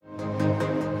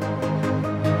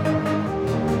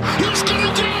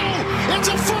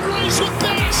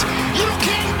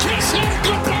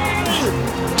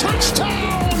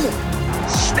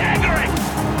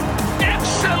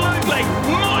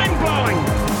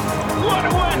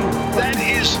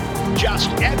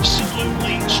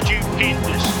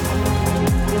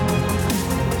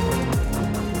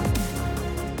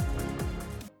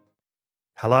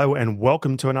Hello and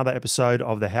welcome to another episode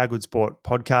of the How Good Sport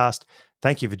podcast.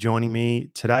 Thank you for joining me.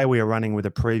 Today we are running with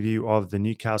a preview of the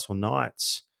Newcastle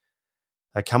Knights.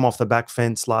 They come off the back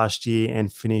fence last year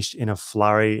and finished in a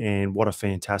flurry, and what a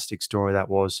fantastic story that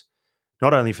was.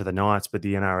 Not only for the Knights, but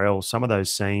the NRL. Some of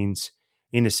those scenes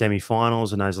in the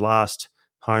semi-finals and those last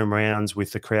home rounds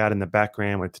with the crowd in the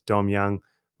background with Dom Young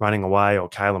running away or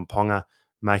Kalen Ponga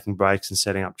making breaks and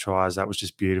setting up tries. That was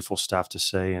just beautiful stuff to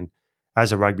see. And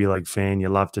as a rugby league fan, you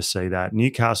love to see that.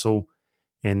 Newcastle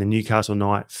and the Newcastle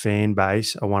Knight fan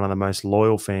base are one of the most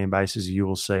loyal fan bases you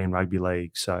will see in rugby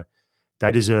league. So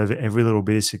they deserve every little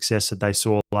bit of success that they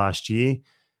saw last year.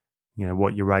 You know,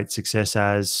 what you rate success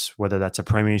as, whether that's a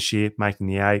premiership, making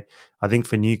the eight. I think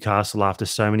for Newcastle, after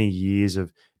so many years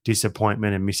of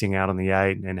disappointment and missing out on the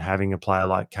eight and having a player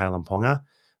like Kalen Ponga,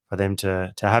 for them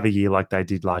to have a year like they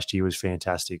did last year was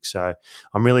fantastic. So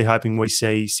I'm really hoping we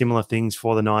see similar things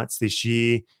for the Knights this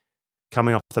year,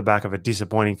 coming off the back of a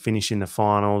disappointing finish in the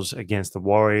finals against the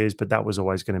Warriors, but that was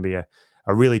always going to be a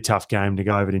really tough game to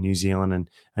go over to New Zealand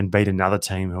and beat another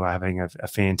team who are having a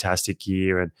fantastic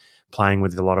year and playing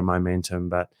with a lot of momentum.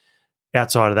 But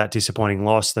outside of that disappointing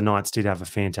loss, the Knights did have a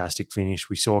fantastic finish.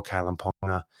 We saw Kalen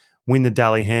Ponga win the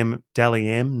Dally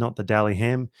M, not the Dally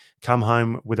Hem, come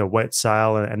home with a wet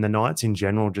sail, and the Knights in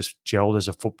general just gelled as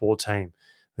a football team.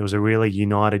 There was a really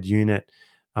united unit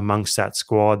amongst that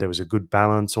squad. There was a good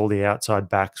balance. All the outside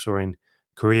backs were in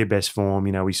career best form.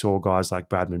 You know, we saw guys like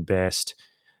Bradman Best,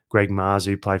 Greg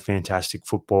Marzu play fantastic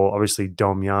football. Obviously,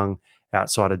 Dom Young,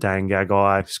 outside of Dane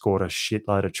Gagai, scored a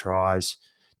shitload of tries.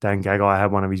 Dane Gagai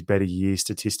had one of his better years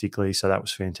statistically, so that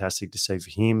was fantastic to see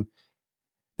for him.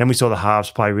 Then we saw the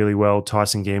halves play really well.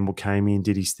 Tyson Gamble came in,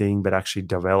 did his thing, but actually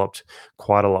developed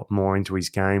quite a lot more into his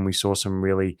game. We saw some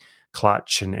really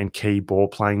clutch and key ball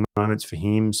playing moments for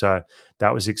him. So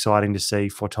that was exciting to see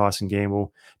for Tyson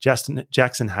Gamble.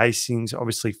 Jackson Hastings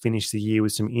obviously finished the year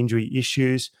with some injury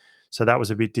issues, so that was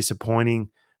a bit disappointing,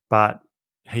 but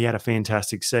he had a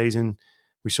fantastic season.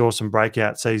 We saw some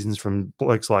breakout seasons from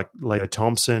blokes like Leo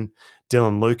Thompson,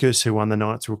 Dylan Lucas, who won the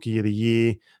Knights Rookie of the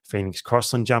Year, Phoenix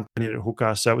Crossland jumping in at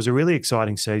hooker. So it was a really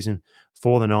exciting season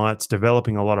for the Knights,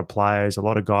 developing a lot of players, a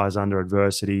lot of guys under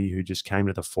adversity who just came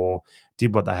to the fore,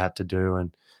 did what they had to do.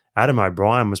 And Adam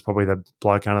O'Brien was probably the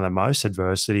bloke under the most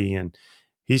adversity, and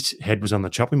his head was on the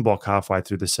chopping block halfway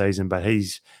through the season, but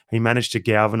he managed to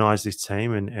galvanise this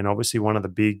team. And obviously one of the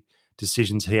big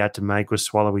decisions he had to make was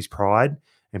swallow his pride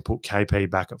and put KP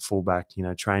back at fullback, you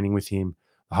know, training with him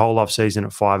the whole off season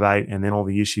at 5'8", and then all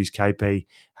the issues KP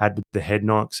had with the head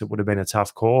knocks. It would have been a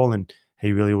tough call, and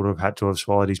he really would have had to have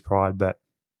swallowed his pride. But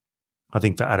I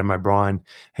think for Adam O'Brien,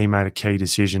 he made a key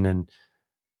decision, and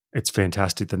it's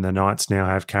fantastic that the Knights now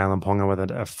have Kalen Ponga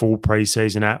with a full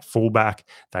preseason at fullback.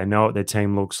 They know what their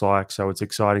team looks like, so it's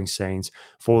exciting scenes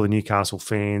for the Newcastle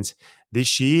fans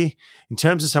this year. In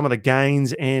terms of some of the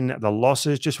gains and the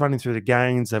losses, just running through the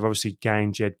gains, they've obviously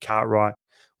gained Jed Cartwright.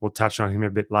 We'll touch on him a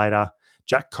bit later.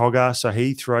 Jack Cogger, so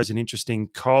he throws an interesting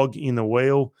cog in the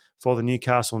wheel for the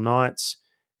Newcastle Knights.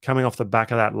 Coming off the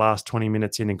back of that last 20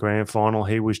 minutes in the grand final,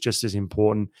 he was just as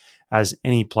important as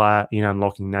any player in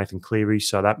unlocking Nathan Cleary.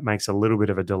 So that makes a little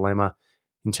bit of a dilemma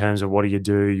in terms of what do you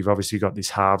do. You've obviously got this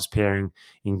halves pairing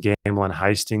in Gamble and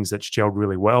Hastings that's gelled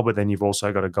really well, but then you've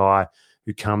also got a guy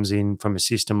who comes in from a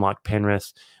system like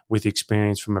Penrith with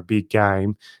experience from a big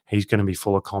game. He's going to be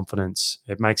full of confidence.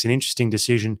 It makes an interesting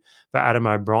decision for Adam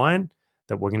O'Brien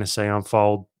that we're going to see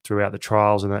unfold throughout the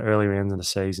trials and the early rounds of the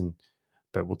season.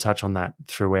 But we'll touch on that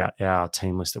throughout our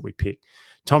team list that we pick.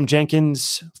 Tom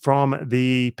Jenkins from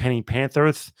the Penny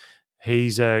Panthers.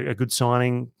 He's a good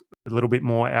signing, a little bit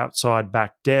more outside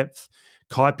back depth.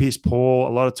 Kai Pearce-Paul,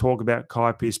 a lot of talk about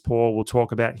Kai Pearce-Paul. We'll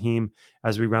talk about him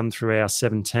as we run through our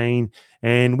 17.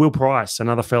 And Will Price,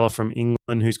 another fella from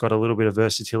England who's got a little bit of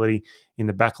versatility in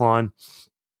the back line.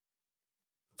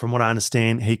 From what I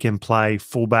understand, he can play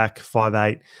fullback,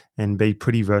 5'8", and be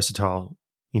pretty versatile.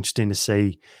 Interesting to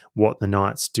see what the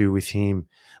Knights do with him.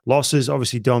 Losses,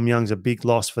 obviously Dom Young's a big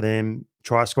loss for them.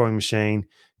 Try-scoring machine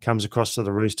comes across to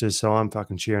the Roosters, so I'm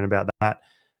fucking cheering about that.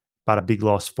 But a big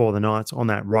loss for the Knights on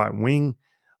that right wing.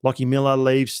 Lockie Miller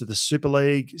leaves to the Super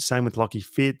League. Same with Lockie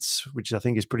Fitz, which I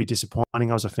think is pretty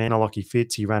disappointing. I was a fan of Lockie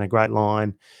Fitz. He ran a great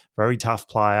line, very tough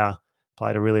player,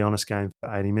 played a really honest game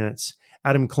for 80 minutes.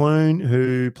 Adam Clune,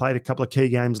 who played a couple of key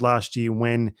games last year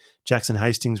when Jackson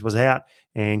Hastings was out,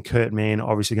 and Kurt Mann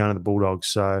obviously going to the Bulldogs.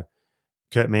 So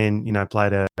Kurt Mann, you know,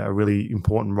 played a really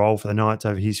important role for the Knights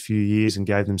over his few years and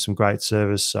gave them some great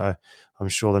service. So I'm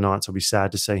sure the Knights will be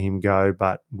sad to see him go,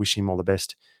 but wish him all the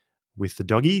best with the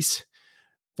Doggies.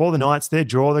 For the Knights, their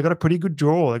draw, they got a pretty good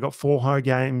draw. They got 4 home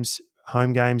games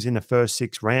home games in the first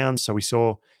 6 rounds. So we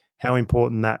saw how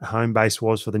important that home base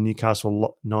was for the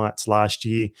Newcastle Knights last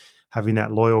year. Having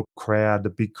that loyal crowd, the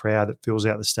big crowd that fills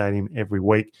out the stadium every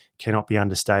week, cannot be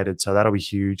understated. So that'll be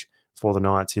huge for the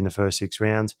Knights in the first 6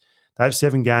 rounds. They have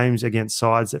 7 games against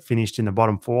sides that finished in the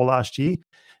bottom 4 last year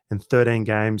and 13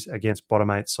 games against bottom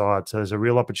 8 sides. So there's a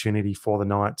real opportunity for the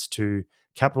Knights to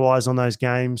capitalise on those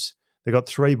games. They've got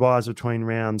 3 byes between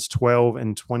rounds 12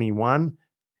 and 21.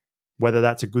 Whether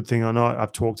that's a good thing or not,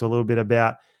 I've talked a little bit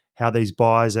about how these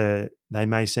byes they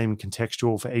may seem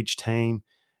contextual for each team.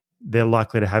 They're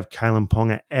likely to have Kalen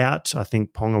Ponga out. I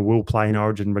think Ponga will play in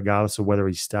Origin regardless of whether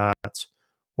he starts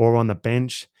or on the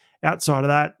bench. Outside of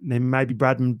that, there may be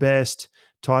Bradman Best,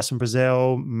 Tyson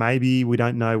Brazel. Maybe we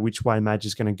don't know which way Madge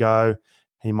is going to go.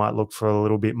 He might look for a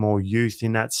little bit more youth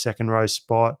in that second row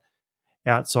spot.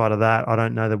 Outside of that, I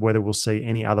don't know whether we'll see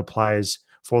any other players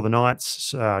for the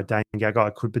Knights. Dane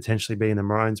Gagai could potentially be in the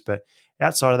Maroons, but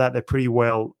outside of that, they're pretty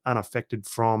well unaffected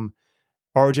from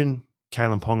Origin.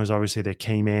 Kalen Pong is obviously their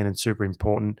key man and super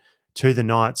important to the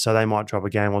Knights, so they might drop a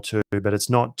game or two, but it's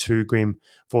not too grim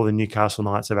for the Newcastle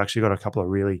Knights. They've actually got a couple of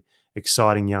really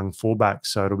exciting young fullbacks,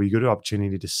 so it'll be a good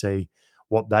opportunity to see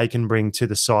what they can bring to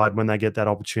the side when they get that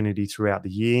opportunity throughout the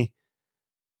year.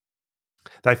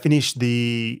 They finished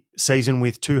the season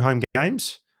with 2 home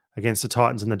games against the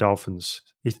Titans and the Dolphins.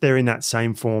 If they're in that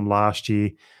same form last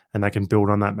year and they can build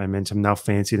on that momentum, they'll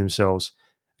fancy themselves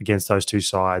against those 2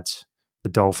 sides, the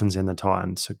Dolphins and the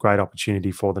Titans. A great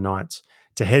opportunity for the Knights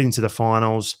to head into the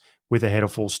finals with a head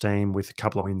of full steam with a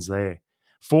couple of wins there.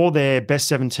 For their best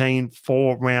 17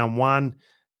 for round 1,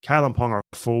 Kalen Ponga,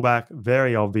 fullback,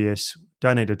 very obvious.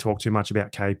 Don't need to talk too much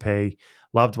about KP.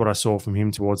 Loved what I saw from him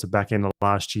towards the back end of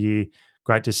last year.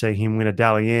 Great to see him win a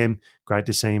Dally M. Great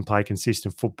to see him play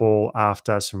consistent football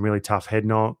after some really tough head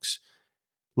knocks.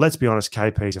 Let's be honest,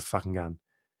 KP's a fucking gun.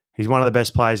 He's one of the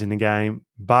best players in the game,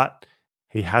 but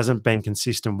he hasn't been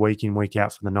consistent week in, week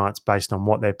out for the Knights based on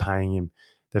what they're paying him.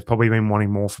 They've probably been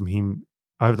wanting more from him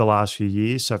over the last few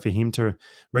years. So for him to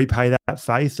repay that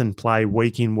faith and play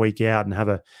week in, week out and have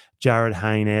a Jared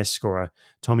Hayne-esque or a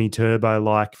Tommy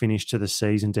Turbo-like finish to the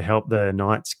season to help the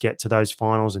Knights get to those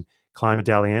finals and claim a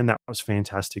Dally M, that was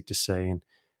fantastic to see. And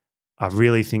I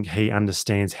really think he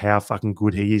understands how fucking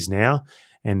good he is now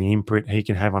and the imprint he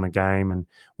can have on a game. And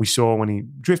we saw when he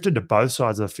drifted to both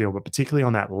sides of the field, but particularly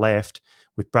on that left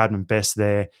with Bradman Best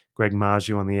there, Greg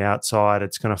Marju on the outside,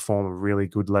 it's going to form a really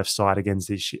good left side again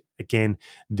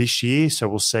this year. So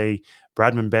we'll see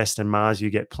Bradman Best and Marju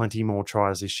get plenty more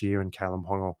tries this year, and Callum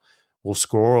Hongel will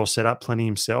score or set up plenty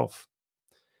himself.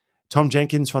 Tom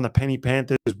Jenkins from the Penny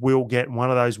Panthers will get one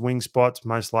of those wing spots,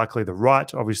 most likely the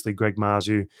right. Obviously, Greg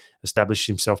Marju established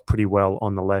himself pretty well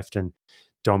on the left, and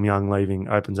Dom Young leaving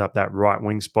opens up that right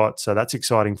wing spot. So that's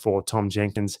exciting for Tom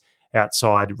Jenkins.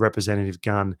 Outside representative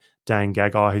gun, Dane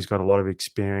Gagai, who's got a lot of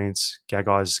experience.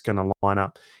 Gagai's going to line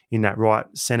up in that right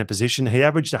centre position. He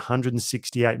averaged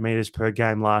 168 metres per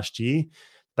game last year.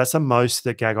 That's the most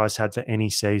that Gagai's had for any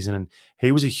season, and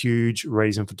he was a huge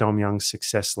reason for Dom Young's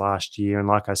success last year. And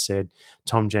like I said,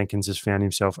 Tom Jenkins has found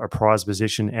himself a prize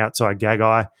position outside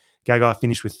Gagai. Gagai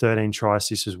finished with 13 try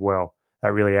assists as well.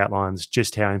 That really outlines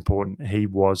just how important he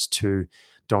was to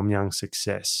Dom Young's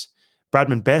success.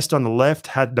 Bradman Best on the left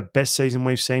had the best season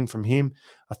we've seen from him.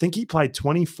 I think he played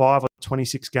 25 or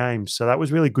 26 games. So that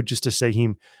was really good just to see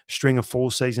him string a full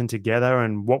season together.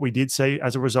 And what we did see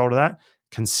as a result of that,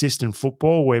 consistent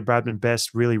football where Bradman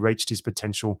Best really reached his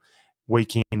potential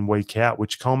week in, week out,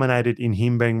 which culminated in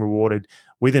him being rewarded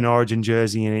with an Origin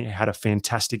jersey, and he had a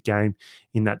fantastic game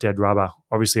in that dead rubber.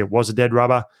 Obviously, it was a dead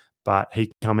rubber, but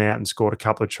he come out and scored a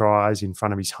couple of tries in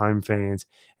front of his home fans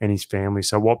and his family.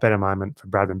 So what better moment for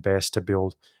Bradman Best to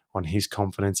build on his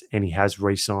confidence, and he has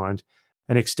re-signed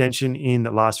an extension in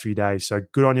the last few days. So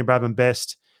good on you, Bradman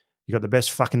Best. You got the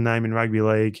best fucking name in rugby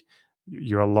league.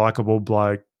 You're a likable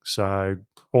bloke. So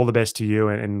all the best to you,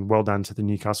 and well done to the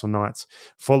Newcastle Knights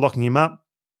for locking him up.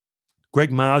 Greg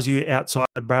Marju outside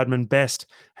Bradman Best.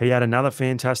 He had another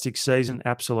fantastic season,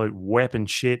 absolute weapon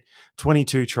shit.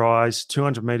 22 tries,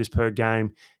 200 metres per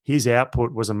game. His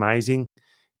output was amazing.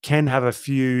 Can have a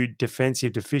few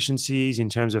defensive deficiencies in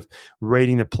terms of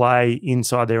reading the play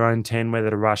inside their own 10, whether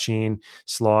to rush in,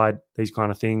 slide, these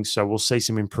kind of things. So we'll see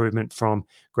some improvement from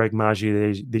Greg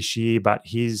Marju this year, but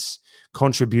his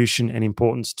contribution and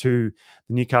importance to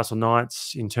the Newcastle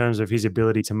Knights in terms of his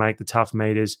ability to make the tough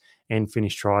meters and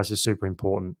finish tries is super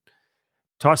important.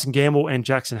 Tyson Gamble and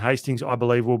Jackson Hastings, I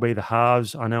believe, will be the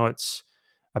halves. I know it's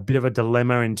a bit of a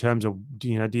dilemma in terms of, do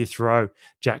you throw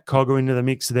Jack Cogger into the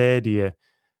mix there? Do you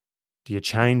Do you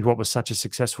change what was such a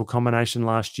successful combination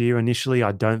last year initially?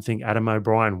 I don't think Adam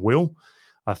O'Brien will.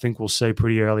 I think we'll see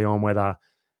pretty early on whether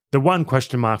the one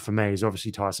question mark for me is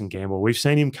obviously Tyson Gamble. We've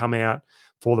seen him come out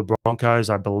for the Broncos.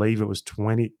 I believe it was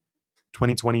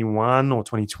 2021 or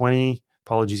 2020.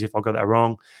 Apologies if I got that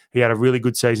wrong. He had a really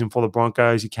good season for the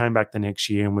Broncos. He came back the next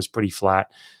year and was pretty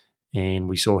flat. And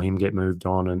we saw him get moved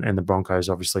on. And the Broncos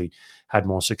obviously had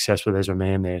more success with Ezra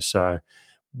Mann there. So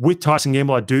with Tyson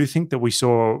Gamble, I do think that we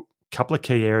saw a couple of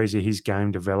key areas of his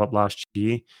game develop last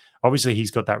year. Obviously, he's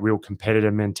got that real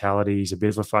competitive mentality. He's a bit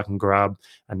of a fucking grub,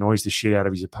 annoys the shit out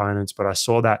of his opponents. But I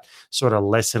saw that sort of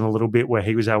lessen a little bit where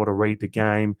he was able to read the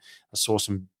game. I saw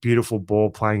some beautiful ball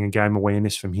playing and game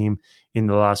awareness from him in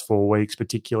the last 4 weeks,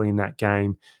 particularly in that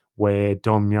game where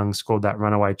Dom Young scored that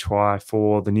runaway try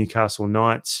for the Newcastle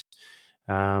Knights.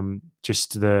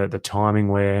 Just the timing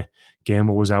where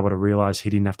Gamble was able to realize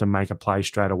he didn't have to make a play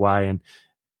straight away. And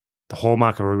the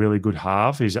hallmark of a really good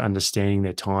half is understanding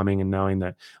their timing and knowing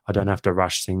that I don't have to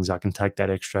rush things. I can take that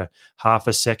extra half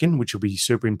a second, which will be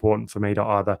super important for me to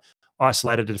either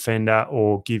isolate a defender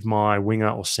or give my winger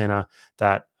or center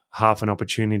that half an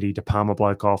opportunity to palm a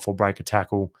bloke off or break a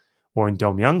tackle, or in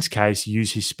Dom Young's case,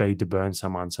 use his speed to burn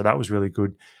someone. So that was really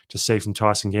good to see from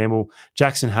Tyson Gamble.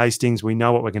 Jackson Hastings, we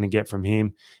know what we're going to get from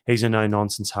him. He's a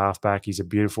no-nonsense halfback. He's a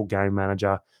beautiful game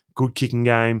manager, good kicking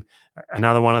game.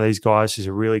 Another one of these guys who's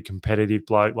a really competitive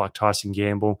bloke like Tyson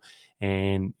Gamble.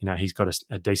 And, he's got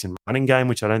a decent running game,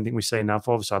 which I don't think we see enough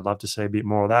of. So I'd love to see a bit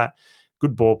more of that.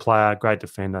 Good ball player, great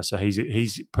defender. So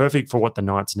he's perfect for what the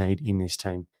Knights need in this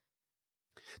team.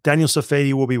 Daniel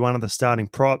Safidi will be one of the starting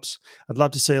props. I'd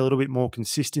love to see a little bit more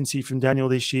consistency from Daniel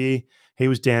this year. He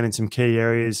was down in some key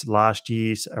areas last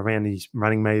year around his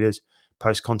running meters,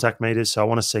 post-contact meters. So I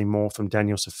want to see more from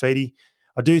Daniel Safidi.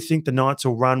 I do think the Knights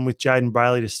will run with Jaden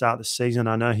Brayley to start the season.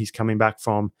 I know he's coming back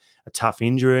from a tough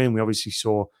injury, and we obviously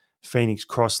saw Phoenix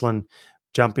Crossland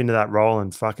jump into that role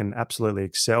and fucking absolutely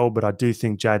excel. But I do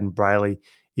think Jaden Brayley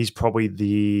is probably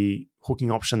the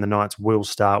hooking option the Knights will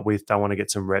start with. They want to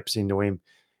get some reps into him.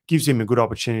 Gives him a good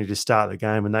opportunity to start the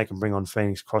game, and they can bring on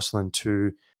Phoenix Crossland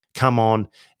to come on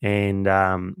and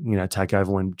take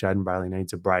over when Jaden Brayley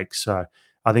needs a break. So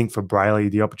I think for Brayley,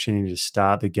 the opportunity to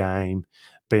start the game,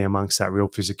 be amongst that real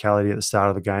physicality at the start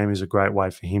of the game, is a great way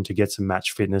for him to get some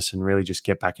match fitness and really just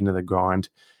get back into the grind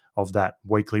of that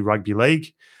weekly rugby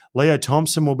league. Leo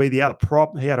Thompson will be the other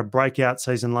prop. He had a breakout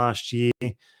season last year.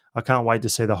 I can't wait to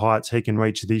see the heights he can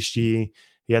reach this year.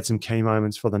 He had some key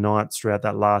moments for the Knights throughout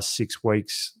that last 6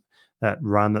 weeks, that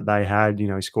run that they had.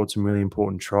 He scored some really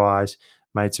important tries,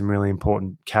 made some really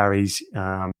important carries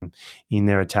in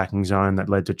their attacking zone that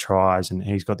led to tries, and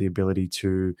he's got the ability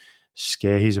to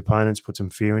scare his opponents, put some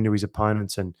fear into his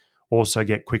opponents, and also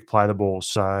get quick play the ball.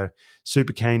 So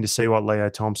super keen to see what Leo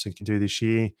Thompson can do this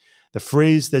year. The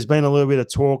Frizz, there's been a little bit of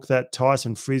talk that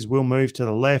Tyson Frizz will move to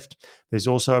the left. There's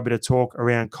also a bit of talk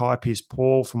around Kai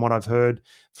Pearce-Paul from what I've heard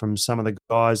from some of the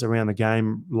guys around the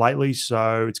game lately.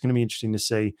 So it's going to be interesting to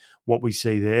see what we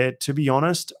see there. To be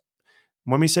honest,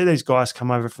 when we see these guys come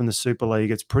over from the Super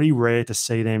League, it's pretty rare to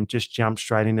see them just jump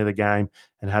straight into the game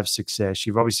and have success.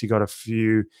 You've obviously got a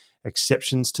few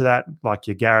exceptions to that, like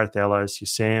your Gareth Ellis, your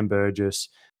Sam Burgess,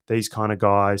 these kind of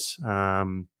guys.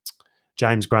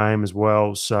 James Graham as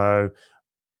well. So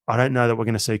I don't know that we're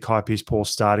going to see Kai Pearce-Paul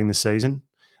starting the season.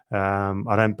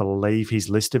 I don't believe he's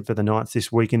listed for the Knights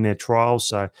this week in their trials.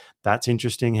 So that's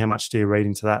interesting. How much do you read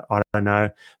into that? I don't know.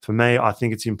 For me, I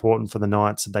think it's important for the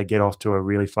Knights that they get off to a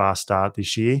really fast start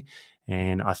this year.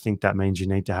 And I think that means you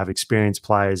need to have experienced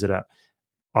players that are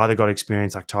either got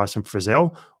experience like Tyson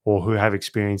Frizzell or who have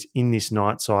experience in this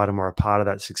Knights side and were a part of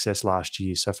that success last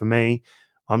year. So for me,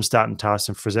 I'm starting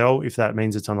Tyson Frizzell. If that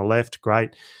means it's on the left,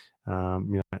 great.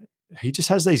 He just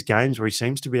has these games where he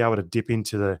seems to be able to dip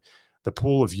into the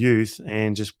pool of youth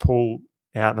and just pull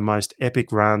out the most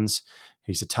epic runs.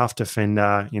 He's a tough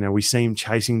defender. We see him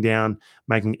chasing down,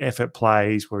 making effort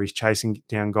plays where he's chasing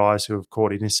down guys who have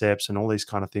caught intercepts and all these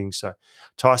kind of things. So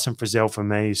Tyson Frizzell for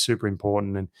me is super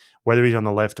important. And whether he's on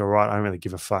the left or right, I don't really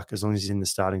give a fuck. As long as he's in the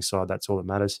starting side, that's all that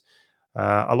matters.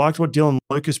 I liked what Dylan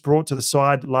Lucas brought to the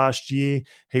side last year.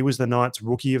 He was the Knights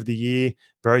Rookie of the Year.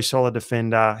 Very solid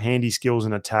defender, handy skills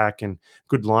in attack, and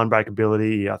good line break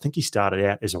ability. I think he started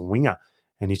out as a winger,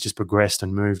 and he's just progressed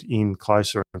and moved in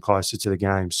closer and closer to the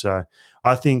game. So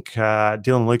I think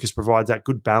Dylan Lucas provides that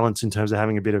good balance in terms of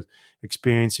having a bit of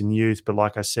experience in youth, but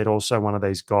like I said, also one of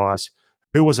these guys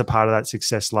who was a part of that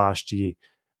success last year.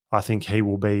 I think he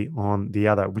will be on the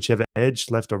other, whichever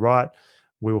edge, left or right,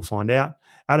 we will find out.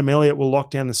 Adam Elliott will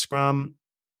lock down the scrum.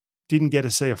 Didn't get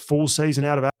to see a full season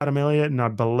out of Adam Elliott, and I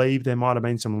believe there might have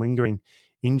been some lingering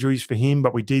injuries for him,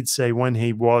 but we did see when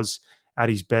he was at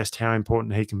his best how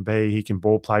important he can be. He can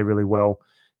ball play really well,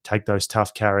 take those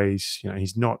tough carries.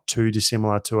 He's not too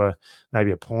dissimilar to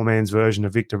maybe a poor man's version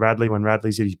of Victor Radley when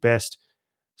Radley's at his best.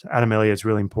 So Adam Elliott's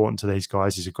really important to these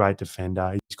guys. He's a great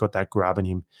defender. He's got that grab in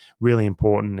him, really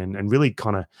important, and really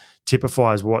kind of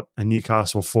typifies what a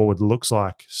Newcastle forward looks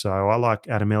like. So I like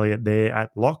Adam Elliott there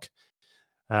at lock.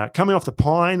 Coming off the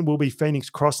pine will be Phoenix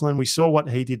Crossland. We saw what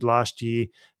he did last year,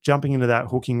 jumping into that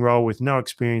hooking role with no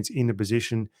experience in the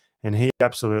position, and he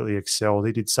absolutely excelled.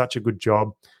 He did such a good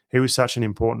job. He was such an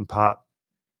important part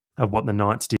of what the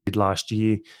Knights did last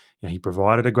year. He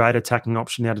provided a great attacking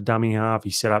option out of dummy half. He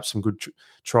set up some good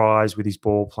tries with his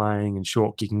ball playing and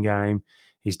short kicking game.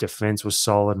 His defence was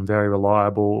solid and very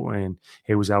reliable, and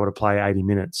he was able to play 80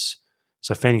 minutes.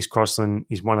 So Phoenix Crossland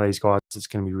is one of these guys that's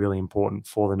going to be really important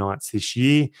for the Knights this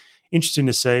year. Interesting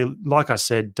to see. Like I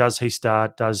said, does he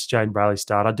start? Does Jane Brayley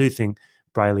start? I do think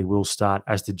Brayley will start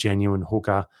as the genuine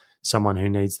hooker, someone who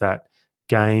needs that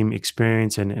game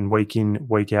experience and week in,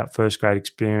 week out first grade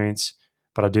experience.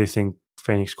 But I do think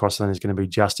Phoenix Crossland is going to be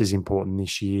just as important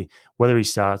this year, whether he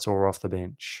starts or off the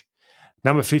bench.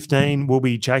 Number 15 will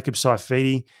be Jacob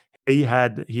Saifidi. He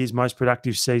had his most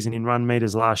productive season in run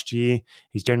meters last year.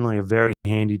 He's generally a very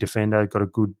handy defender, got a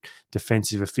good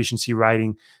defensive efficiency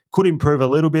rating. Could improve a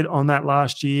little bit on that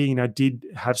last year. Did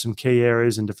have some key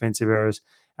errors and defensive errors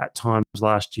at times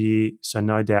last year. So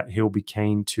no doubt he'll be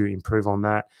keen to improve on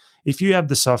that. If you have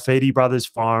the Saifidi brothers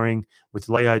firing with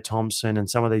Leo Thompson and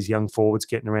some of these young forwards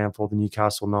getting around for the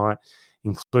Newcastle Knight,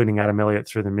 including Adam Elliott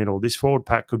through the middle, this forward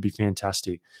pack could be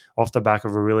fantastic off the back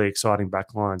of a really exciting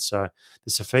back line. So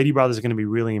the Saifidi brothers are going to be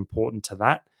really important to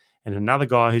that. And another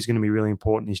guy who's going to be really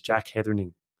important is Jack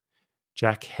Hetherington,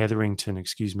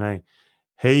 excuse me.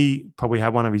 He probably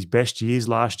had one of his best years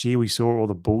last year. We saw all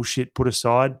the bullshit put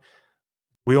aside.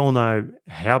 We all know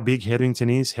how big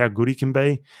Hetherington is, how good he can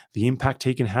be, the impact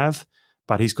he can have,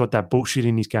 but he's got that bullshit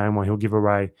in his game where he'll give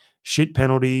away shit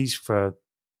penalties for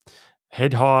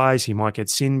head highs. He might get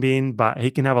sin bin, but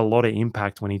he can have a lot of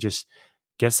impact when he just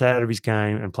gets out of his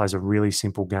game and plays a really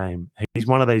simple game. He's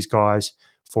one of these guys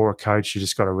for a coach. You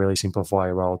just got to really simplify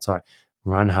your role. It's like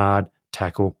run hard,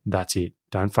 tackle, that's it.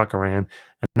 Don't fuck around.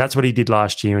 And that's what he did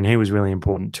last year, and he was really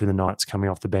important to the Knights coming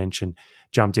off the bench and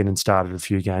jumped in and started a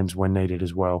few games when needed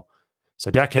as well.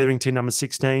 So Jack Hetherington, number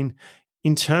 16.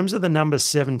 In terms of the number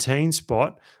 17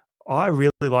 spot, I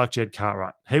really like Jed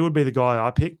Cartwright. He would be the guy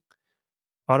I pick.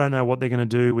 I don't know what they're going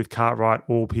to do with Cartwright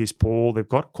or Pierce-Paul. They've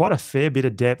got quite a fair bit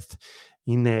of depth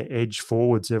in their edge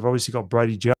forwards. They've obviously got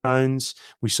Brody Jones.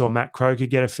 We saw Matt Croker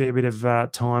get a fair bit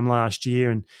of time last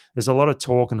year, and there's a lot of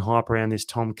talk and hype around this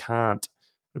Tom Cant.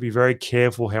 I'll be very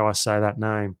careful how I say that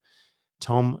name.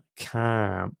 Tom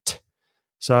Cant.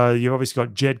 So you've obviously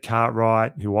got Jed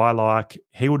Cartwright, who I like.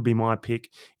 He would be my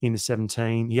pick in the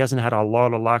 17. He hasn't had a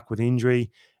lot of luck with injury,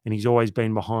 and he's always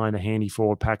been behind a handy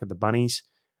forward pack of the Bunnies.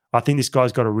 I think this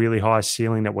guy's got a really high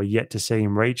ceiling that we're yet to see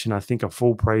him reach, and I think a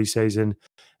full preseason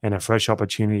and a fresh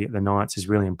opportunity at the Knights is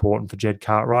really important for Jed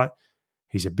Cartwright.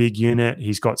 He's a big unit.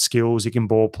 He's got skills. He can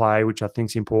ball play, which I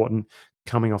think is important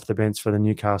coming off the bench for the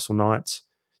Newcastle Knights.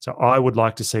 So I would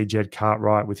like to see Jed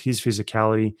Cartwright with his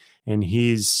physicality and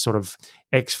his sort of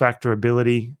X-factor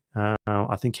ability.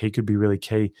 I think he could be really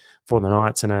key for the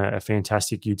Knights and a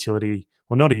fantastic utility.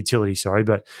 Well, not a utility, sorry,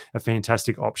 but a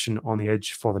fantastic option on the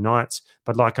edge for the Knights.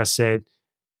 But like I said,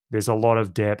 there's a lot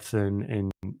of depth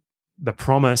and the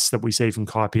promise that we see from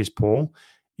Kai Pearce-Paul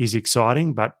is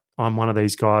exciting, but I'm one of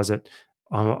these guys that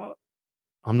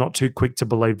I'm not too quick to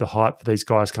believe the hype for these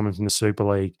guys coming from the Super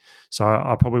League. So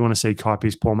I probably want to see Kai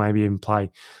Pearce-Paul maybe even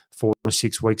play 4 or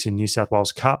 6 weeks in New South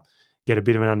Wales Cup, get a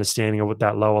bit of an understanding of what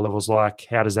that lower level's like.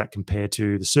 How does that compare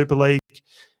to the Super League?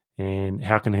 And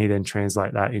how can he then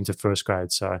translate that into first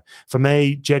grade? So for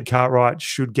me, Jed Cartwright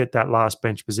should get that last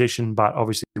bench position, but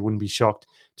obviously wouldn't be shocked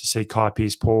to see Kai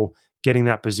Pearce-Paul getting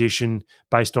that position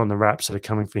based on the raps that are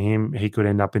coming for him. He could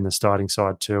end up in the starting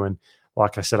side too. And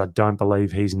like I said, I don't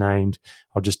believe he's named.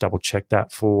 I'll just double check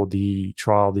that for the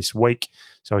trial this week.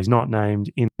 So he's not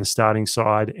named in the starting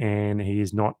side and he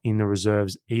is not in the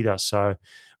reserves either. So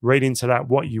read into that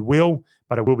what you will,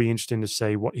 but it will be interesting to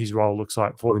see what his role looks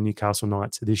like for the Newcastle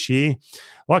Knights this year.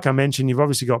 Like I mentioned, you've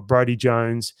obviously got Brody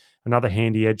Jones, another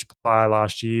handy edge player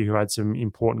last year who had some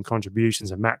important contributions,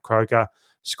 and Matt Croker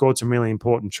scored some really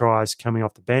important tries coming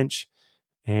off the bench,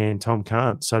 and Tom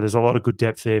Cant. So there's a lot of good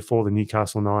depth there for the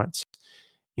Newcastle Knights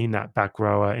in that back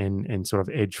rower and sort of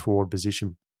edge forward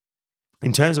position.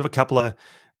 In terms of a couple of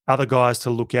Other guys to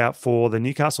look out for, the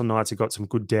Newcastle Knights have got some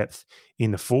good depth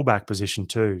in the fullback position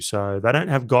too. So they don't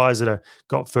have guys that have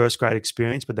got first grade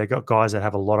experience, but they've got guys that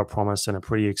have a lot of promise and are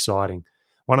pretty exciting.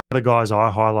 One of the guys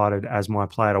I highlighted as my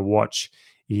player to watch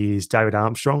is David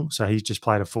Armstrong. So he's just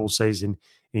played a full season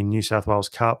in New South Wales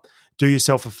Cup. Do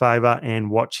yourself a favour and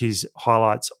watch his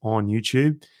highlights on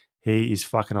YouTube. He is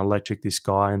fucking electric, this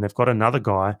guy. And they've got another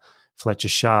guy, Fletcher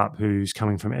Sharp, who's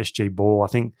coming from SG Ball. I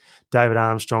think David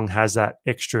Armstrong has that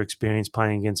extra experience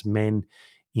playing against men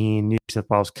in New South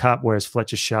Wales Cup, whereas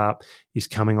Fletcher Sharp is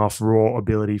coming off raw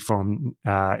ability from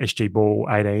SG Ball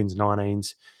 18s,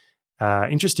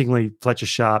 19s. Interestingly, Fletcher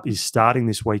Sharp is starting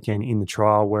this weekend in the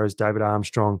trial, whereas David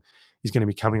Armstrong is going to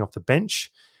be coming off the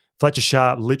bench. Fletcher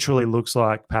Sharp literally looks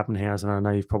like Pappenhausen. I know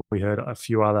you've probably heard a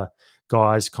few other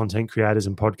guys, content creators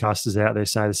and podcasters out there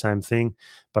say the same thing,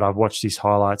 but I've watched his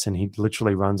highlights and he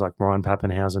literally runs like Ryan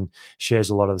Pappenhausen,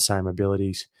 shares a lot of the same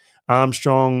abilities.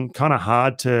 Armstrong, kind of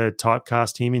hard to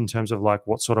typecast him in terms of like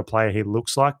what sort of player he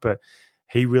looks like, but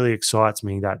he really excites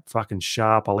me, that fucking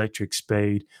sharp electric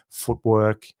speed,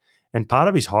 footwork. And part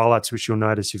of his highlights, which you'll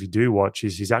notice if you do watch,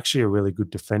 is he's actually a really good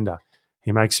defender.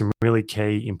 He makes some really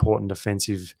key, important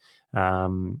defensive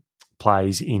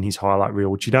plays in his highlight reel,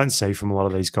 which you don't see from a lot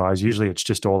of these guys. Usually it's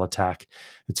just all attack.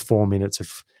 It's 4 minutes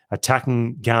of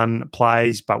attacking gun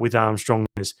plays, but with Armstrong,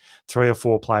 there's 3 or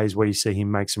 4 plays where you see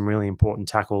him make some really important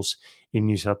tackles in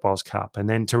New South Wales Cup. And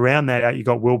then to round that out, you've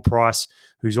got Will Price,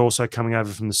 who's also coming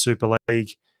over from the Super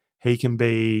League. He can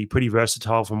be pretty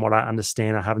versatile from what I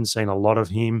understand. I haven't seen a lot of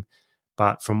him,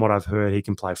 but from what I've heard, he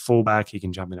can play fullback. He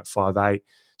can jump in at 5'8".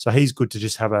 So he's good to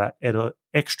just have an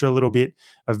extra little bit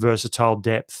of versatile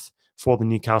depth for the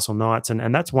Newcastle Knights.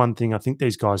 And that's one thing I think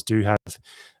these guys do have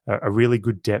a really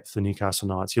good depth for Newcastle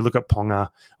Knights. You look at Ponga,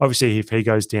 obviously if he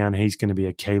goes down, he's going to be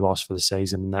a key loss for the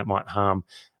season and that might harm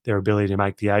their ability to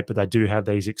make the 8, but they do have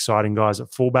these exciting guys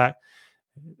at fullback.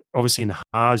 Obviously in the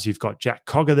halves, you've got Jack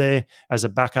Cogger there as a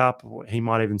backup. He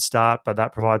might even start, but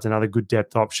that provides another good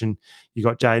depth option. You've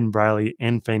got Jaden Brayley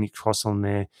and Phoenix Crossland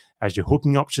there as your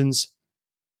hooking options.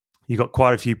 You've got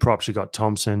quite a few props. You've got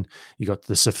Thompson. You've got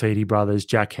the Safidi brothers,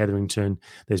 Jack Hetherington.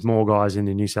 There's more guys in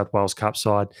the New South Wales Cup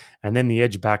side. And then the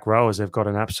edge back rowers, they've got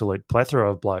an absolute plethora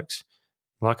of blokes.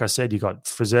 Like I said, you've got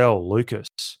Frizzell, Lucas,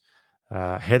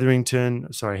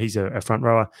 Hetherington. Sorry, he's a front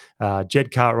rower.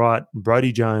 Jed Cartwright,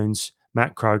 Brodie Jones,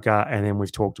 Matt Croker, and then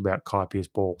we've talked about Kai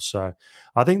Pearce-Ball. So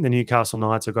I think the Newcastle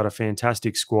Knights have got a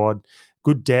fantastic squad,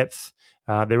 good depth.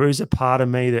 There is a part of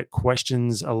me that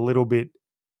questions a little bit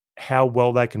how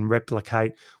well they can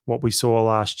replicate what we saw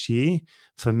last year.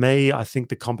 For me, I think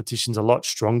the competition's a lot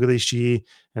stronger this year,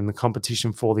 and the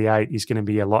competition for the 8 is going to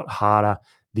be a lot harder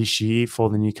this year for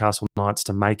the Newcastle Knights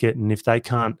to make it. And if they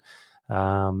can't,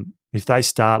 if they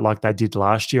start like they did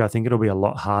last year, I think it'll be a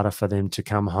lot harder for them to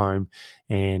come home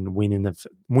and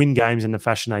win games in the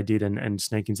fashion they did and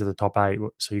sneak into the top 8.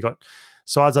 So you got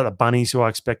sides like the Bunnies, who I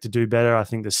expect to do better. I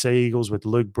think the Sea Eagles with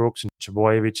Luke Brooks and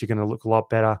Trbojevic are going to look a lot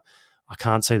better. I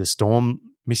can't see the Storm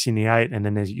missing the 8. And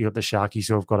then you got the Sharkies,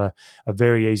 who have got a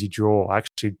very easy draw. I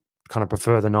actually kind of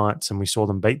prefer the Knights, and we saw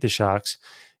them beat the Sharks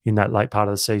in that late part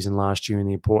of the season last year in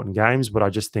the important games. But I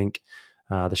just think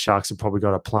the Sharks have probably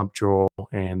got a plump draw,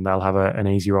 and they'll have an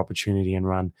easier opportunity and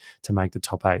run to make the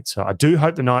top 8. So I do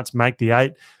hope the Knights make the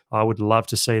 8. I would love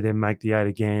to see them make the 8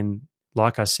 again.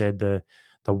 Like I said, the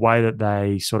way that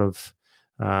they sort of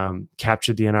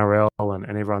captured the NRL and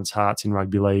everyone's hearts in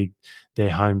rugby league,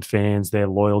 their home fans, their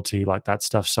loyalty, like that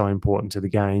stuff's so important to the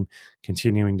game,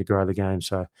 continuing to grow the game.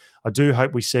 So I do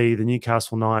hope we see the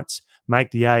Newcastle Knights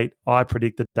make the 8. I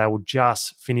predict that they will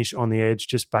just finish on the edge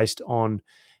just based on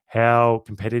how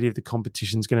competitive the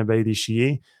competition's going to be this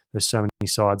year. There's so many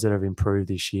sides that have improved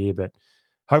this year, but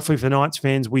hopefully for Knights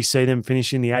fans, we see them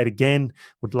finishing the 8 again.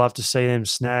 Would love to see them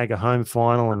snag a home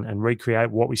final and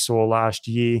recreate what we saw last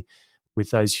year with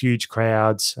those huge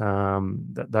crowds.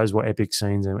 Those were epic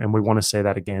scenes, and we want to see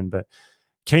that again. But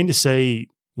keen to see,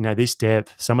 this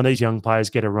depth. Some of these young players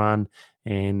get a run,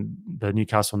 and the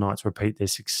Newcastle Knights repeat their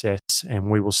success, and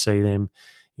we will see them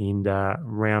in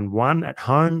round 1 at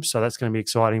home. So that's going to be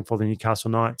exciting for the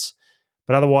Newcastle Knights.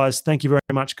 But otherwise, thank you very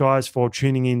much, guys, for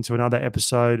tuning in to another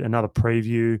episode, another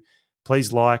preview.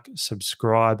 Please like,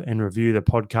 subscribe, and review the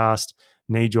podcast.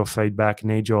 Need your feedback,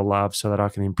 need your love so that I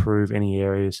can improve any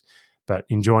areas. But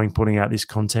enjoying putting out this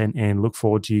content, and look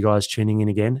forward to you guys tuning in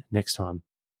again next time.